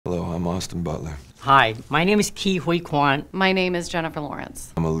I'm Austin Butler. Hi, my name is Ke Huy Quan. My name is Jennifer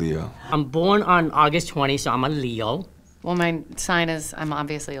Lawrence. I'm a Leo. I'm born on August 20, so I'm a Leo. Well, my sign is I'm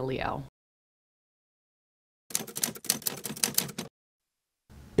obviously a Leo.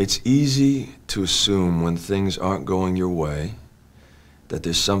 It's easy to assume when things aren't going your way that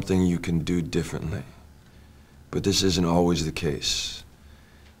there's something you can do differently. But this isn't always the case.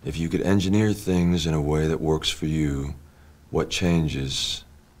 If you could engineer things in a way that works for you, what changes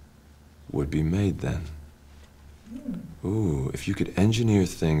would be made then? Ooh, if you could engineer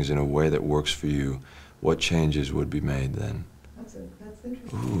things in a way that works for you, what changes would be made then? That's interesting.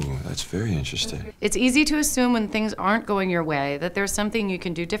 Ooh, that's very interesting. It's easy to assume when things aren't going your way that there's something you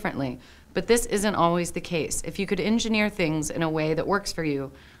can do differently. But this isn't always the case. If you could engineer things in a way that works for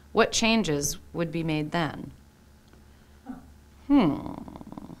you, what changes would be made then?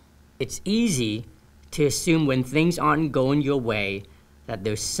 It's easy to assume when things aren't going your way that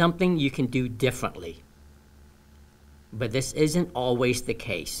there's something you can do differently. But this isn't always the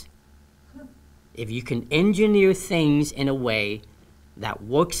case. If you can engineer things in a way that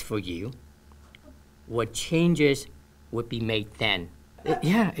works for you, what changes would be made then?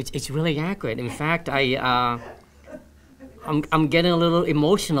 Yeah, it's really accurate. In fact, I'm getting a little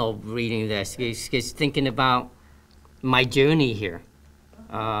emotional reading this, because thinking about my journey here.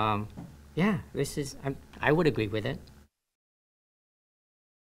 Yeah, I would agree with it.